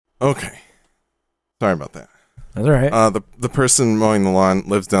Okay. Sorry about that. That's all right. The person mowing the lawn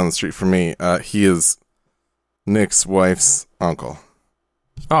lives down the street from me. He is Nick's wife's uncle.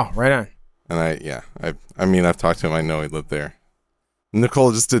 Oh, right on. And I've talked to him. I know he lived there.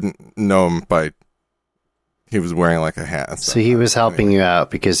 Nicole just didn't know him by he was wearing like a hat. So he was helping you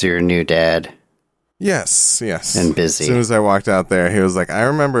out because you're a new dad. Yes. And busy. As soon as I walked out there, he was like, I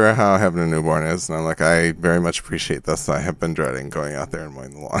remember how having a newborn is. And I'm like, I very much appreciate this. I have been dreading going out there and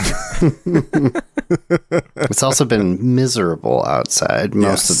mowing the lawn. It's also been miserable outside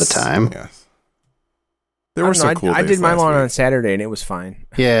most of the time. Yes. There were some cool days I did my lawn week. on Saturday and it was fine.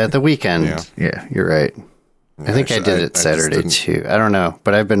 Yeah, the weekend. Yeah, you're right. Yeah, I think I did it Saturday too. I don't know,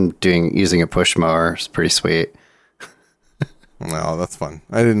 but I've been using a push mower. It's pretty sweet. No, that's fun.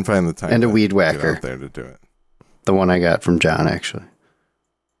 I didn't find the time and a to weed get whacker. out there to do it. The one I got from John, actually.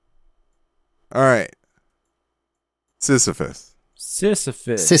 All right. Sisyphus.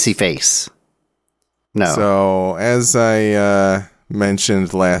 Sissy face. No. So, as I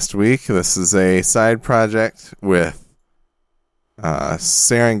mentioned last week, this is a side project with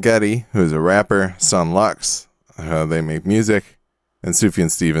Serengeti, who's a rapper, Son Lux. They make music, and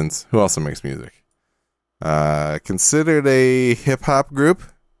Sufjan Stevens, who also makes music. Considered a hip-hop group,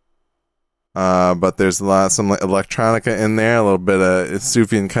 but there's some electronica in there. A little bit of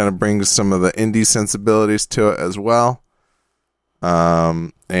Sufjan kind of brings some of the indie sensibilities to it as well.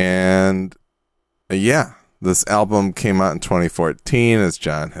 This album came out in 2014, as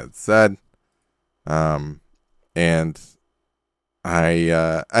John had said. And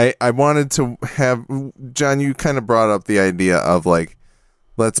I wanted to have John. You kind of brought up the idea of like,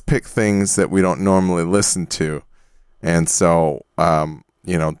 let's pick things that we don't normally listen to, and so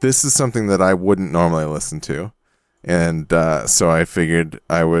this is something that I wouldn't normally listen to, and so I figured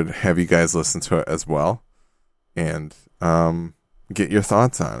I would have you guys listen to it as well, and get your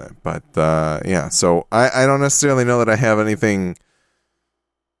thoughts on it. But so I don't necessarily know that I have anything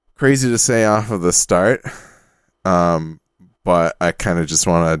crazy to say off of the start. But I kind of just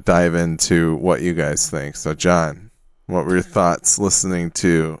want to dive into what you guys think. So, John, what were your thoughts listening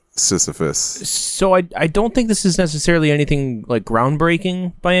to Sisyphus? So I don't think this is necessarily anything like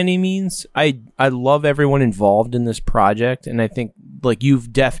groundbreaking by any means. I love everyone involved in this project, and I think like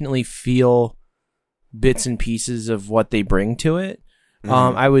you've definitely feel bits and pieces of what they bring to it.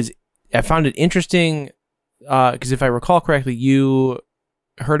 Mm-hmm. I found it interesting because if I recall correctly, you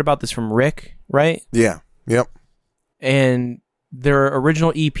heard about this from Rick, right? Yeah. Yep. And their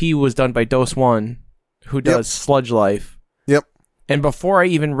original EP was done by Dose One, who does Sludge Life. Yep. And before I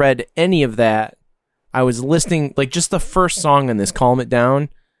even read any of that, I was listening, like just the first song on this, Calm It Down.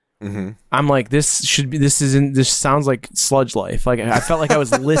 Mm-hmm. I'm like, this sounds like Sludge Life. Like I felt like I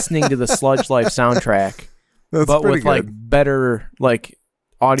was listening to the Sludge Life soundtrack, but with good. Like better like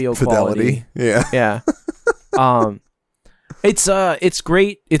audio fidelity. Quality. Yeah. It's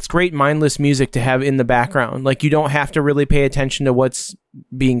great. It's great mindless music to have in the background. Like you don't have to really pay attention to what's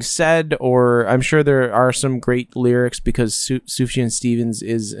being said, or I'm sure there are some great lyrics because Sufjan Stevens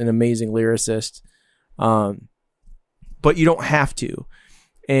is an amazing lyricist. But you don't have to.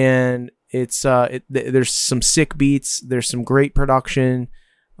 And it's there's some sick beats. There's some great production,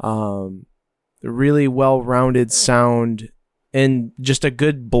 really well-rounded sound, and just a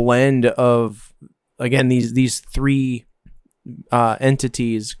good blend of again these three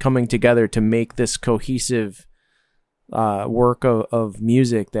entities coming together to make this cohesive work of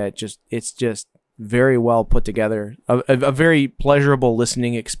music that it's just very well put together, a very pleasurable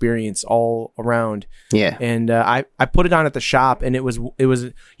listening experience all around. Yeah. And I put it on at the shop, and it was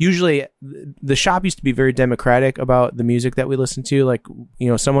usually the shop used to be very democratic about the music that we listened to. Like,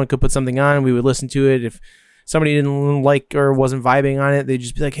 someone could put something on, we would listen to it. If somebody didn't like or wasn't vibing on it, they'd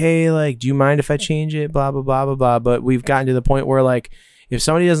just be like, hey, like, do you mind if I change it? Blah, blah, blah, blah, blah. But we've gotten to the point where, like, if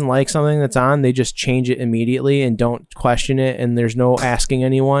somebody doesn't like something that's on, they just change it immediately and don't question it. And there's no asking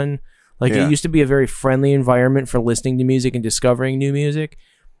anyone. Like, It used to be a very friendly environment for listening to music and discovering new music.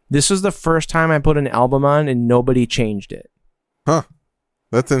 This was the first time I put an album on and nobody changed it. Huh.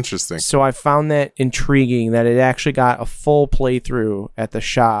 That's interesting. So I found that intriguing that it actually got a full playthrough at the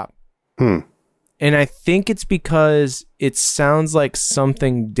shop. And I think it's because it sounds like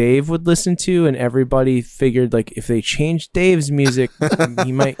something Dave would listen to, and everybody figured, like, if they change Dave's music,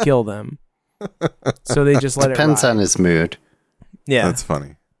 he might kill them. So they just let it ride. Depends on his mood. Yeah. That's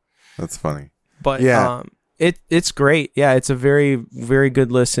funny. But yeah. It's great. Yeah, it's a very, very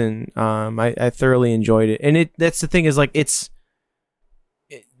good listen. I thoroughly enjoyed it. And that's the thing is, like,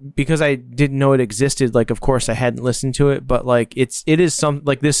 because I didn't know it existed, like, of course I hadn't listened to it, but like this is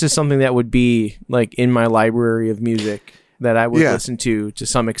something that would be like in my library of music. that I would listen to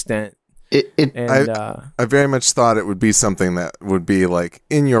some extent. I very much thought it would be something that would be like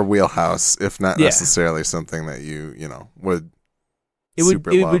in your wheelhouse, if not necessarily something that you would. It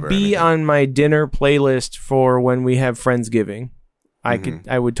would be on my dinner playlist for when we have Friendsgiving.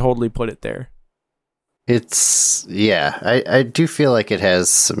 I would totally put it there. I do feel like it has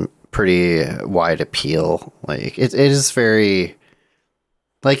some pretty wide appeal. Like it is very,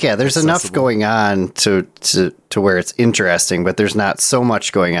 like, there's accessible. enough going on to where it's interesting, but there's not so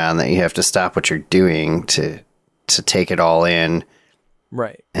much going on that you have to stop what you're doing to take it all in.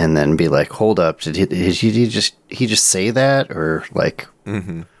 Right. And then be like, hold up, did he just say that? Or like,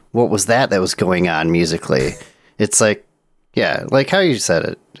 what was that was going on musically? It's like, like how you said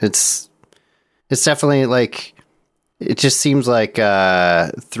it. It's definitely like, it just seems like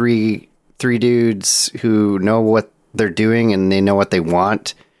three dudes who know what they're doing and they know what they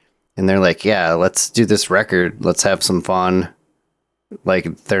want. And they're like, let's do this record. Let's have some fun.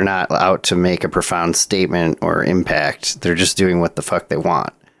 Like, they're not out to make a profound statement or impact. They're just doing what the fuck they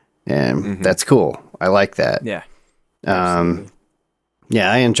want. And that's cool. I like that. Yeah.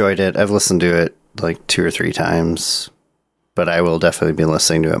 I enjoyed it. I've listened to it like 2 or 3 times, but I will definitely be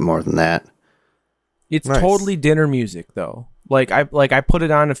listening to it more than that. It's totally dinner music, though. Like I put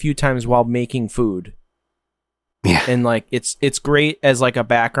it on a few times while making food. Yeah. And like it's great as like a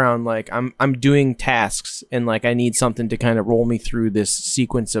background. Like I'm doing tasks and like I need something to kind of roll me through this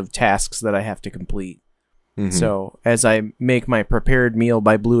sequence of tasks that I have to complete. So as I make my prepared meal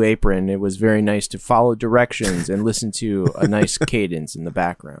by Blue Apron, it was very nice to follow directions and listen to a nice cadence in the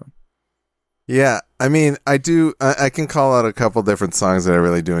background. Yeah, I mean, I can call out a couple different songs that I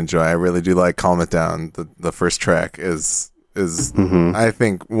really do enjoy. I really do like Calm It Down. The first track is I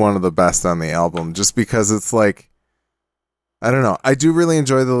think one of the best on the album, just because it's like, I don't know. I do really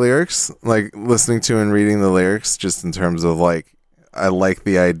enjoy the lyrics, like listening to and reading the lyrics, just in terms of like, I like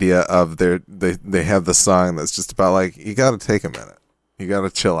the idea of they have the song that's just about like, you got to take a minute. You got to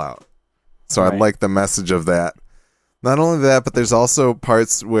chill out. So I like the message of that. Not only that, but there's also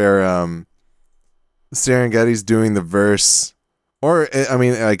parts where Serengeti's doing the verse, or I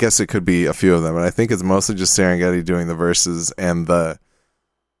mean, I guess it could be a few of them, but I think it's mostly just Serengeti doing the verses, and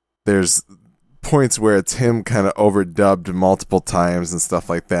there's points where it's him kind of overdubbed multiple times and stuff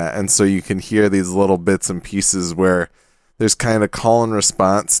like that, and so you can hear these little bits and pieces where there's kind of call and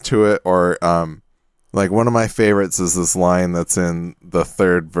response to it, or like one of my favorites is this line that's in the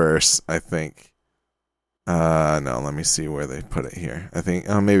third verse, I think. No, let me see where they put it here. I think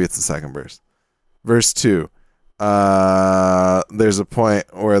maybe it's the second verse. Verse 2. There's a point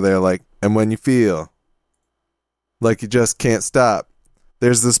where they're like, and when you feel like you just can't stop,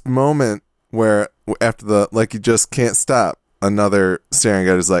 there's this moment where after the like you just can't stop, another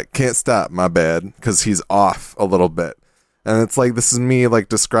Serengeti's like, can't stop, my bad, because he's off a little bit. And it's like, this is me like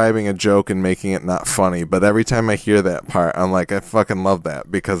describing a joke and making it not funny, but every time I hear that part, I'm like, I fucking love that,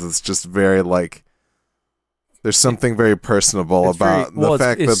 because it's just very like, there's something very personable about the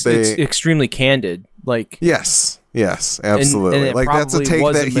fact that it's extremely candid. Like, yes, absolutely. And like that's a take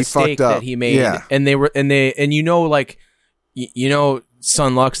that he fucked up. That he made. Yeah. And like,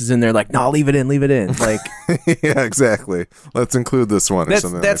 Son Lux is in there like, no, leave it in. Like, yeah, exactly. Let's include this one or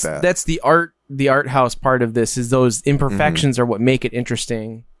something like that. That's the art house part of this, is those imperfections are what make it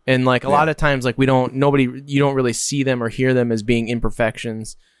interesting. And like a lot of times, like you don't really see them or hear them as being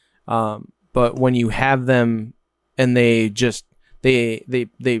imperfections. But when you have them and they just they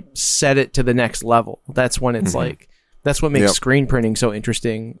set it to the next level, that's when it's like, that's what makes screen printing so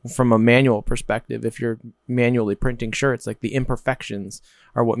interesting from a manual perspective. If you're manually printing shirts, like the imperfections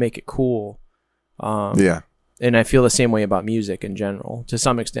are what make it cool. And I feel the same way about music in general, to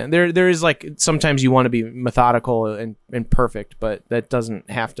some extent. There is like, sometimes you want to be methodical and perfect, but that doesn't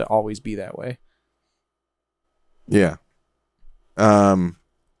have to always be that way. Yeah.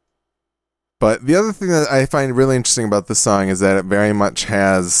 But the other thing that I find really interesting about this song is that it very much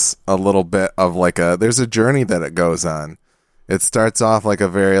has a little bit of like there's a journey that it goes on. It starts off like a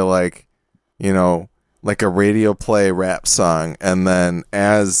very like, like a radio play rap song. And then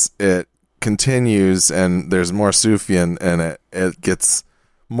as it continues and there's more Sufjan in it, it gets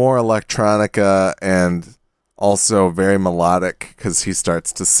more electronica and also very melodic, because he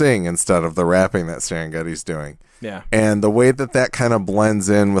starts to sing instead of the rapping that Serengeti's doing. Yeah. And the way that kind of blends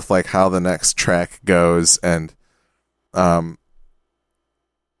in with like how the next track goes, and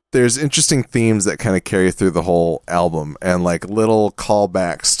there's interesting themes that kind of carry through the whole album, and like little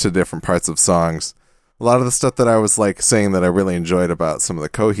callbacks to different parts of songs. A lot of the stuff that I was like saying that I really enjoyed about some of the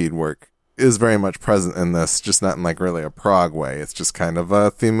Coheed work is very much present in this, just not in like really a prog way. It's just kind of a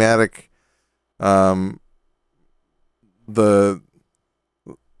thematic the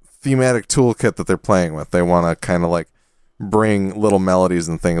thematic toolkit that they're playing with. They want to kind of like bring little melodies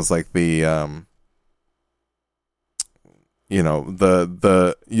and things like the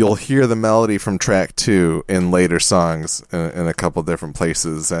you'll hear the melody from track 2 in later songs in a couple different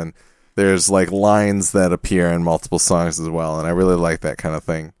places, and there's like lines that appear in multiple songs as well, and I really like that kind of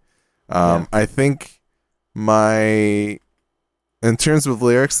thing. I think in terms of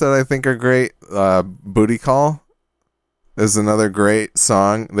lyrics that I think are great, Booty Call is another great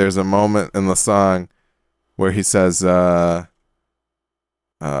song. There's a moment in the song where he says, let's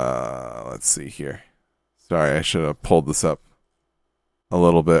see here. Sorry, I should have pulled this up a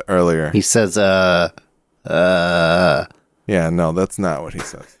little bit earlier. He says, Yeah, no, that's not what he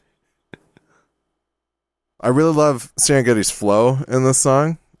says. I really love Serengeti's flow in this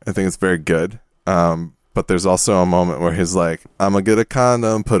song. I think it's very good. But there's also a moment where he's like, I'm gonna get a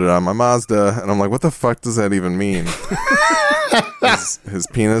condom, put it on my Mazda. And I'm like, what the fuck does that even mean? Is his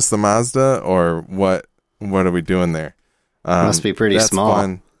penis the Mazda? Or what are we doing there? must be pretty small.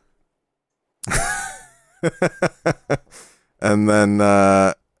 Fun. And then,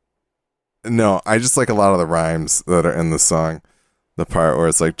 no, I just like a lot of the rhymes that are in the song. The part where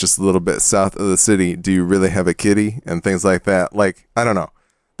it's like, just a little bit south of the city, do you really have a kitty? And things like that. Like, I don't know.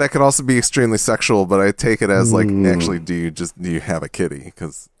 That could also be extremely sexual, but I take it as like, actually, do you have a kitty?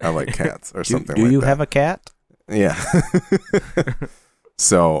 Because I like cats or something like that. Do you have a cat? Yeah.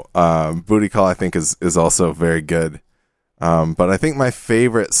 So, Booty Call, I think, is also very good. But I think my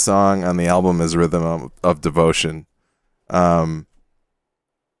favorite song on the album is Rhythm of Devotion.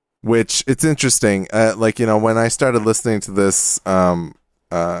 Which, it's interesting. When I started listening to this,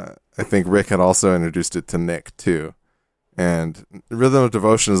 I think Rick had also introduced it to Nick, too. And Rhythm of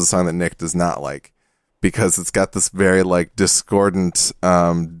Devotion is a song that Nick does not like, because it's got this very, like, discordant,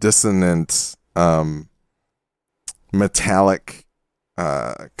 dissonant, metallic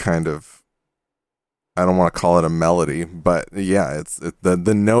kind of, I don't want to call it a melody, but yeah,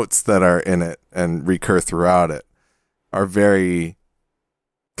 the notes that are in it and recur throughout it are very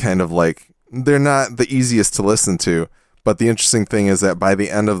kind of like, they're not the easiest to listen to. But the interesting thing is that by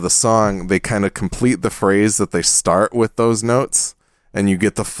the end of the song, they kind of complete the phrase that they start with those notes, and you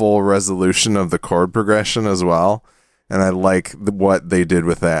get the full resolution of the chord progression as well. And I like what they did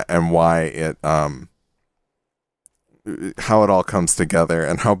with that, and why it, how it all comes together,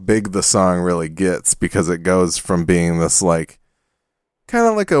 and how big the song really gets, because it goes from being this like, kind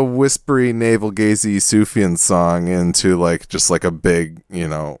of like a whispery, navel-gazy Sufjan song into like, just like a big,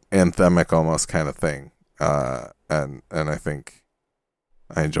 anthemic almost kind of thing. And I think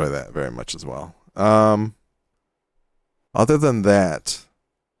I enjoy that very much as well. Other than that,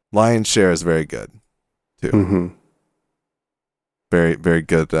 Lion's Share is very good too. Mm-hmm. Very, very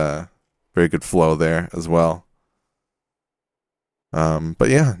good flow there as well. But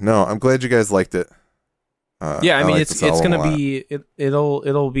yeah, no, I'm glad you guys liked it. Yeah, I mean, it's gonna be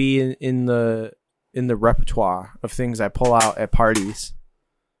it'll be in the repertoire of things I pull out at parties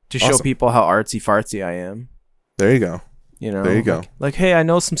to show people how artsy fartsy I am. There you go. There you go. Like, hey, I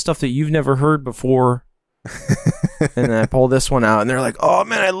know some stuff that you've never heard before. And then I pull this one out, and they're like, oh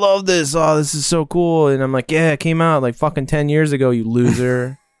man, I love this. Oh, this is so cool. And I'm like, yeah, it came out like fucking 10 years ago, you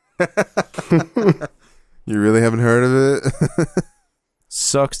loser. You really haven't heard of it?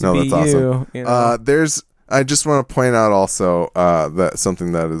 Sucks to be that's you. Awesome. I just want to point out also that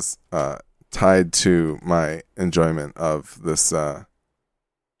something that is tied to my enjoyment of this album.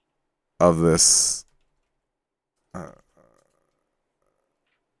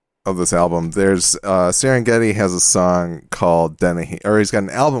 There's Serengeti has a song called Dennehy, or he's got an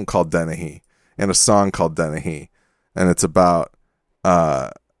album called Dennehy and a song called Dennehy, and it's about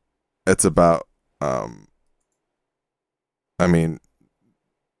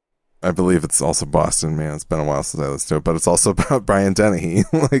I believe it's also Boston, man. It's been a while since I listened to it, but it's also about Brian Dennehy,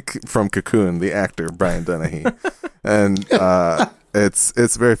 like from Cocoon, the actor Brian Dennehy, and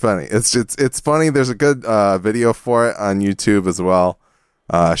it's very funny. It's funny. There's a good video for it on YouTube as well.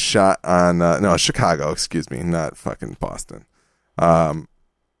 Shot on Chicago, excuse me, not fucking Boston.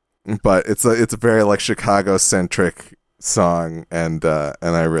 But it's a very like Chicago centric song, and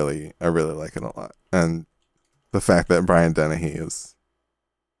I really like it a lot. And the fact that Brian Dennehy is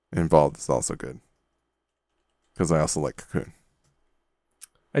involved is also good, because I also like Cocoon.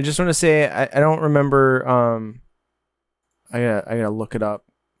 I just want to say I don't remember. I gotta look it up.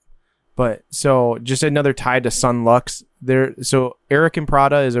 But so just another tie to Son Lux there. So Eric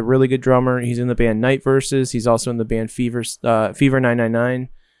Imprada is a really good drummer. He's in the band Night Verses. He's also in the band Fever 999.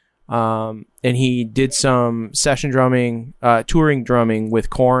 And he did some session drumming, touring drumming with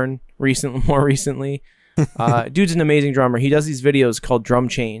Korn more recently. Dude's an amazing drummer. He does these videos called Drum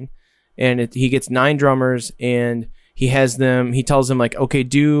Chain, and he gets 9 drummers, and he tells them like, okay,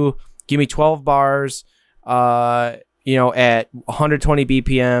 give me 12 bars, at 120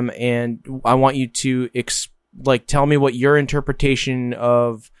 BPM, and I want you to tell me what your interpretation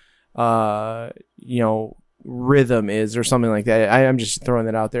of, rhythm is, or something like that. I'm just throwing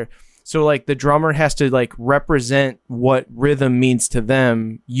that out there. So like the drummer has to like represent what rhythm means to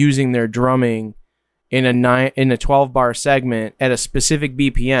them using their drumming in a 12 bar segment at a specific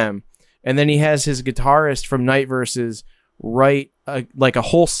BPM. And then he has his guitarist from Night Verses write a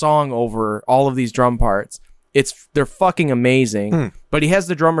whole song over all of these drum parts. They're fucking amazing. But he has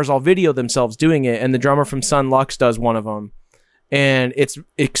the drummers all video themselves doing it, and the drummer from Sun Lux does one of them. And it's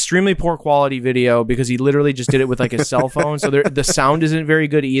extremely poor quality video because he literally just did it with like his cell phone. So the sound isn't very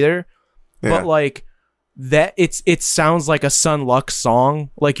good either. Yeah. But like that, it sounds like a Sun Lux song.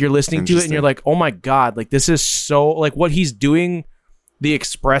 Like you're listening to it and you're like, oh my God, like this is so like what he's doing. The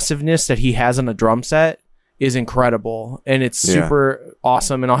expressiveness that he has on a drum set is incredible, and it's super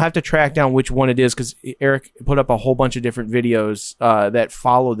awesome. And I'll have to track down which one it is because Eric put up a whole bunch of different videos that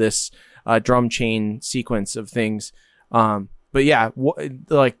follow this drum chain sequence of things. But yeah,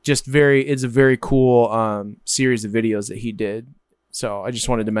 it's a very cool series of videos that he did. So I just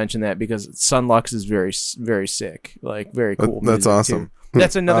wanted to mention that because Sun Lux is very, very sick, like very cool. That's awesome. Too.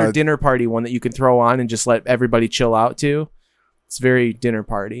 That's another dinner party one that you can throw on and just let everybody chill out to. It's very dinner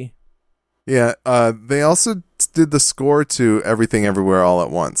party. Yeah. They also did the score to Everything Everywhere All at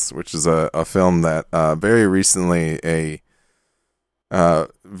Once, which is a film that very recently a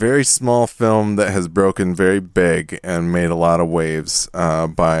very small film that has broken very big and made a lot of waves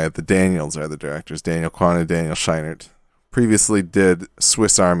by the Daniels are the directors, Daniel Kwan and Daniel Scheinert. Previously did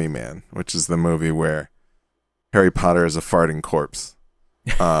Swiss Army Man, which is the movie where Harry Potter is a farting corpse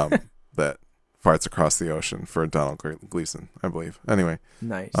that farts across the ocean for Donald Gleason, I believe. Anyway.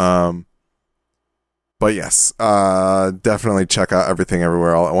 Nice. But yes, definitely check out Everything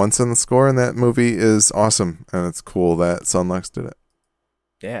Everywhere All at Once in the score, and that movie is awesome, and it's cool that Sun Lux did it.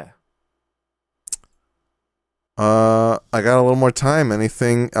 Yeah. I got a little more time.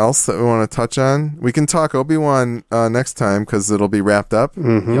 Anything else that we want to touch on? We can talk Obi-Wan next time because it'll be wrapped up.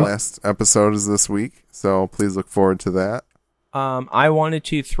 Mm-hmm. The last episode is this week, so please look forward to that. I wanted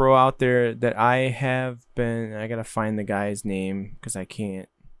to throw out there that I gotta find the guy's name because I can't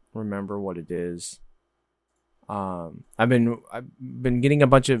remember what it is. I've been getting a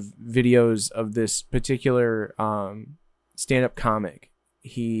bunch of videos of this particular stand-up comic.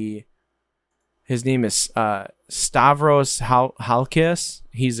 His name is Stavros Halkias.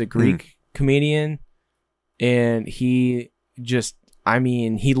 He's a Greek comedian, and he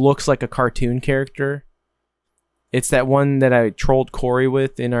looks like a cartoon character. It's that one that I trolled Corey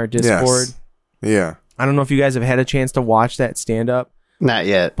with in our Discord. Yes. Yeah. I don't know if you guys have had a chance to watch that stand-up. Not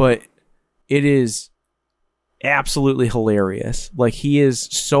yet. But it is absolutely hilarious. Like, he is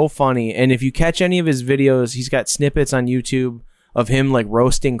so funny. And if you catch any of his videos, he's got snippets on YouTube of him, like,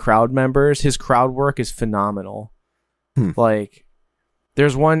 roasting crowd members. His crowd work is phenomenal. Like,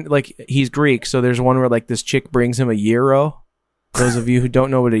 there's one, like, he's Greek, so there's one where, like, this chick brings him a gyro. Those of you who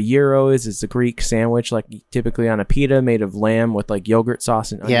don't know what a gyro is, it's a Greek sandwich, like typically on a pita made of lamb with like yogurt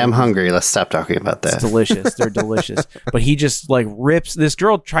sauce and onions. Yeah, I'm hungry. Let's stop talking about that. It's delicious. They're delicious. But he just like rips. This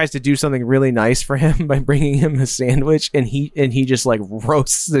girl tries to do something really nice for him by bringing him a sandwich, and he just like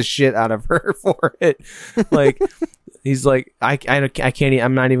roasts the shit out of her for it. Like he's like, I can't.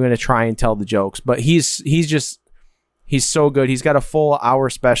 I'm not even gonna try and tell the jokes. But he's so good. He's got a full hour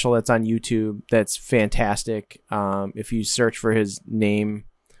special that's on YouTube that's fantastic. If you search for his name,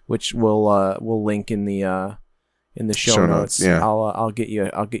 which we'll link in the show notes. Yeah. I'll get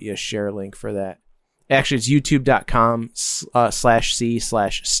you a share link for that. Actually, it's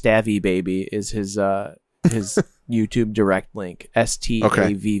youtube.com/c/stavvybaby is his YouTube direct link.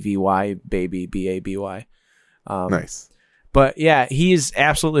 STAVVY baby BABY. Nice. But yeah, he's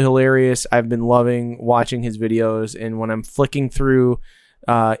absolutely hilarious. I've been loving watching his videos, and when I'm flicking through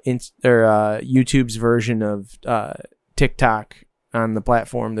YouTube's version of TikTok on the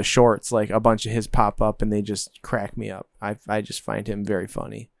platform, the shorts, like a bunch of his pop up, and they just crack me up. I just find him very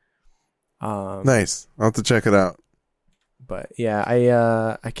funny. Nice. I'll have to check it out. But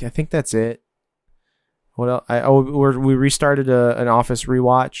yeah, I think that's it. What else? We restarted an Office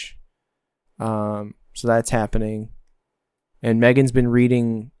rewatch, so that's happening. And Megan's been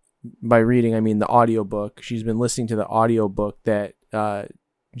reading, by reading, I mean the audiobook. She's been listening to the audiobook that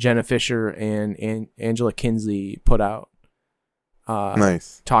Jenna Fisher and Angela Kinsey put out.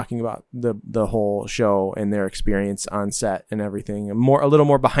 Nice. talking about the whole show and their experience on set and everything, and a little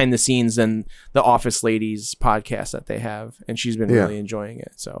more behind the scenes than the Office Ladies podcast that they have, and she's been really enjoying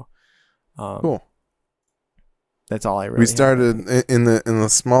it. So, Cool. That's all I really. We started in the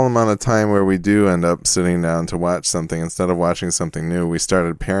small amount of time where we do end up sitting down to watch something instead of watching something new. We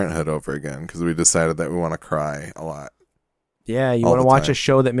started Parenthood over again because we decided that we want to cry a lot. Yeah, you all want to the watch time. a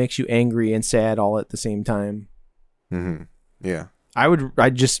show that makes you angry and sad all at the same time. Mm-hmm. Yeah.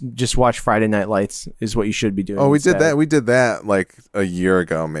 I'd just watch Friday Night Lights is what you should be doing. Oh, we instead. did that. We did that like a year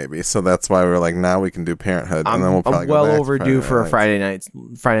ago, maybe. So that's why we were like, now we can do Parenthood, and then we'll probably I'm go well back to overdue for a Friday Night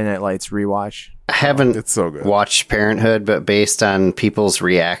Friday Night Lights rewatch. I haven't It's so good. watched Parenthood, but based on people's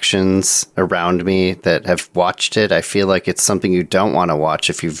reactions around me that have watched it, I feel like it's something you don't want to watch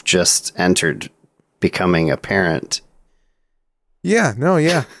if you've just entered becoming a parent. Yeah. No.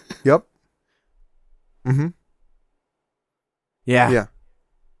 Yeah. Yep. Mm-hmm. Yeah. Yeah.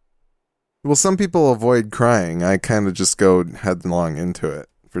 Well, some people avoid crying. I kind of just go headlong into it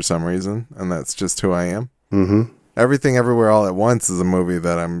for some reason, and that's just who I am. Mm-hmm. Everything Everywhere All at Once is a movie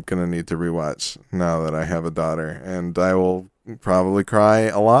that I'm going to need to rewatch now that I have a daughter, and I will probably cry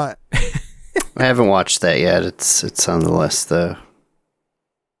a lot. I haven't watched that yet. It's on the list, though.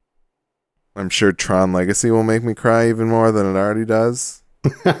 I'm sure Tron Legacy will make me cry even more than it already does.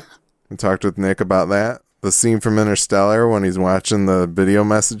 I talked with Nick about that. The scene from Interstellar when he's watching the video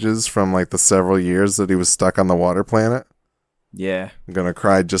messages from like the several years that he was stuck on the water planet. Yeah. I'm going to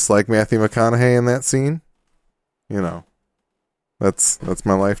cry just like Matthew McConaughey in that scene. You know, that's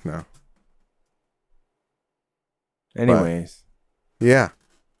my life now. Anyways. Yeah.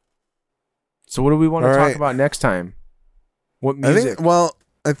 So what do we want to All talk right. about next time? What music?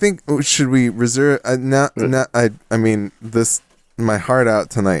 I think should we reserve I mean this my heart out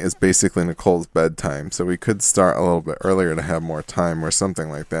tonight is basically Nicole's bedtime, so we could start a little bit earlier to have more time or something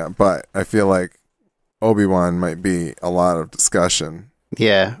like that, but I feel like Obi-Wan might be a lot of discussion.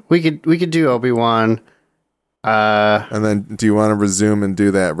 Yeah, we could do Obi-Wan. And then do you want to resume and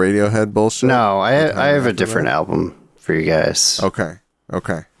do that Radiohead bullshit? No, I have after a different that? album for you guys. Okay.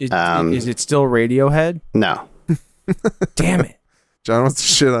 Is it still Radiohead? No, Damn it. John wants to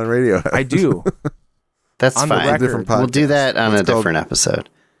shit on Radiohead. I do. that's On the fine. record. Different We'll do podcast. that on It's a called different episode.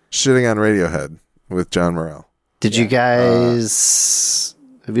 Shitting on Radiohead with John Morrell. Did you guys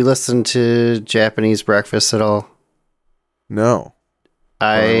have you listened to Japanese Breakfast at all? No.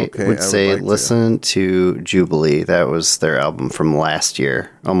 I okay, would I would say like to. listen to Jubilee. That was their album from last year,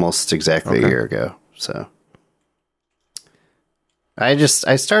 almost exactly a Okay. year ago. So I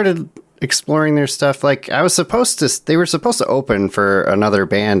started exploring their stuff. Like they were supposed to open for another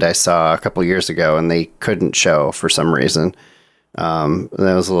band I saw a couple years ago, and they couldn't show for some reason. That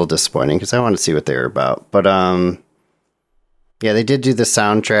was a little disappointing because I wanted to see what they were about. But yeah, they did do the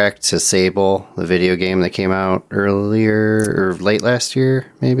soundtrack to Sable, the video game that came out earlier or late last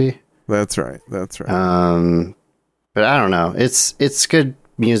year, maybe. That's right. That's right. But I don't know. It's good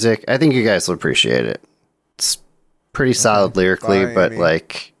music. I think you guys will appreciate it. It's pretty solid lyrically, Bye, but Amy.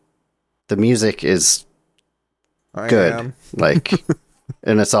 like the music is I good. am. Like,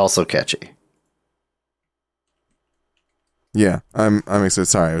 and it's also catchy. Yeah, I'm excited.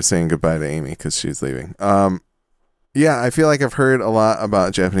 Sorry, I was saying goodbye to Amy because she's leaving. Yeah, I feel like I've heard a lot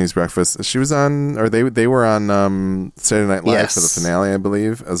about Japanese Breakfast. She was on, or they were on Saturday Night Live for the Yes. finale, I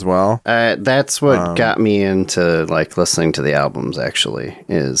believe, as well. That's what got me into like listening to the albums. Actually,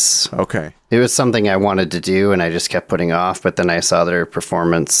 is Okay. it was something I wanted to do, and I just kept putting off. But then I saw their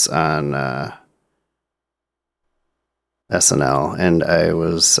performance on SNL, and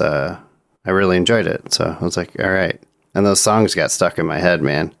I really enjoyed it. So I was like, all right. And those songs got stuck in my head,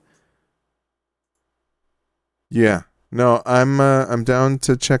 man. Yeah. No, I'm down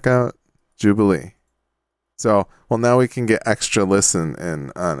to check out Jubilee. So, well, now we can get extra listen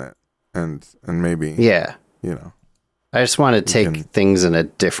in on it, and maybe Yeah. you know, I just want to take can- things in a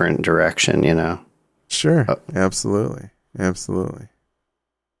different direction, you know? sure, Oh. absolutely,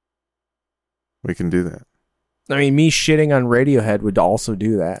 we can do that. I mean, me shitting on Radiohead would also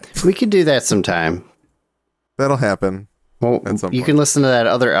do that. We could do that sometime. That'll happen. Well, At some you point. can listen to that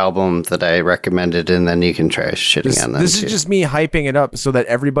other album that I recommended, and then you can try shitting This, on them. this too. is just me hyping it up so that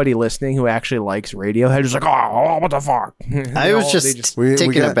everybody listening who actually likes Radiohead is like, oh, what the fuck? I was just We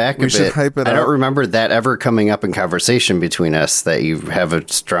taking got- it back a we should bit. hype it I up. don't remember that ever coming up in conversation between us that you have a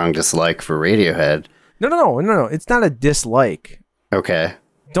strong dislike for Radiohead. No. It's not a dislike. Okay.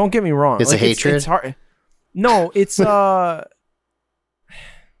 Don't get me wrong. It's a hatred? It's hard. No, it's what?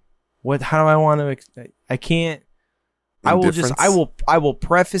 How do I want to? I can't. I will just. Indifference? I will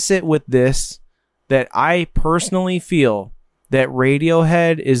preface it with this: that I personally feel that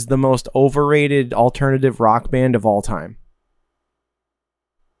Radiohead is the most overrated alternative rock band of all time.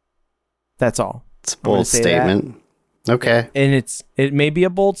 That's all. It's a bold statement. Okay. And it may be a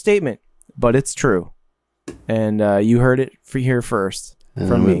bold statement, but it's true. And you heard it here first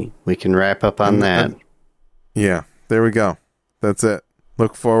from me. We can wrap up on that. Yeah, there we go. That's it.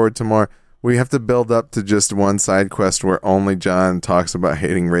 Look forward to more. We have to build up to just one side quest where only John talks about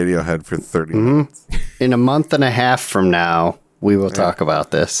hating Radiohead for 30 minutes. In a month and a half from now, we will talk about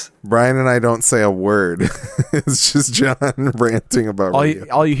this. Brian and I don't say a word. It's just John ranting about radio.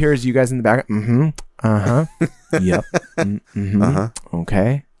 All you hear is you guys in the back. Mm-hmm. Uh-huh. Yep. Mm-hmm. Uh-huh.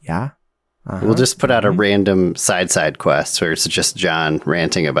 Okay. Yeah. Uh-huh. We'll just put out a random side quest where it's just John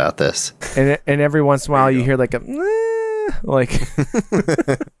ranting about this. And every once in a while you hear like a like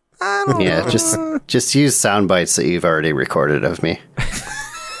I don't know. just use sound bites that you've already recorded of me.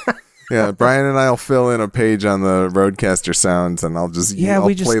 Yeah, Brian and I'll fill in a page on the Roadcaster sounds, and I'll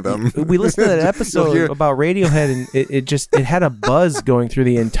play them. We listened to that episode about Radiohead, and it had a buzz going through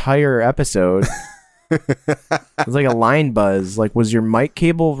the entire episode. It was like a line buzz. Like, was your mic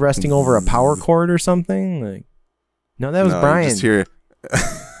cable resting over a power cord or something? Like, no, that was Brian. Just hear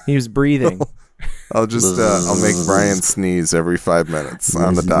he was breathing. I'll make Brian sneeze every 5 minutes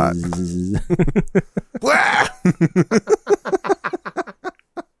on the dot.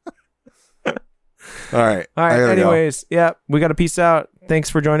 All right. Anyways, yeah, we got to peace out. Thanks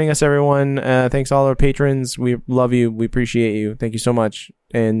for joining us, everyone. Thanks all our patrons. We love you. We appreciate you. Thank you so much.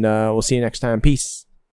 And we'll see you next time. Peace.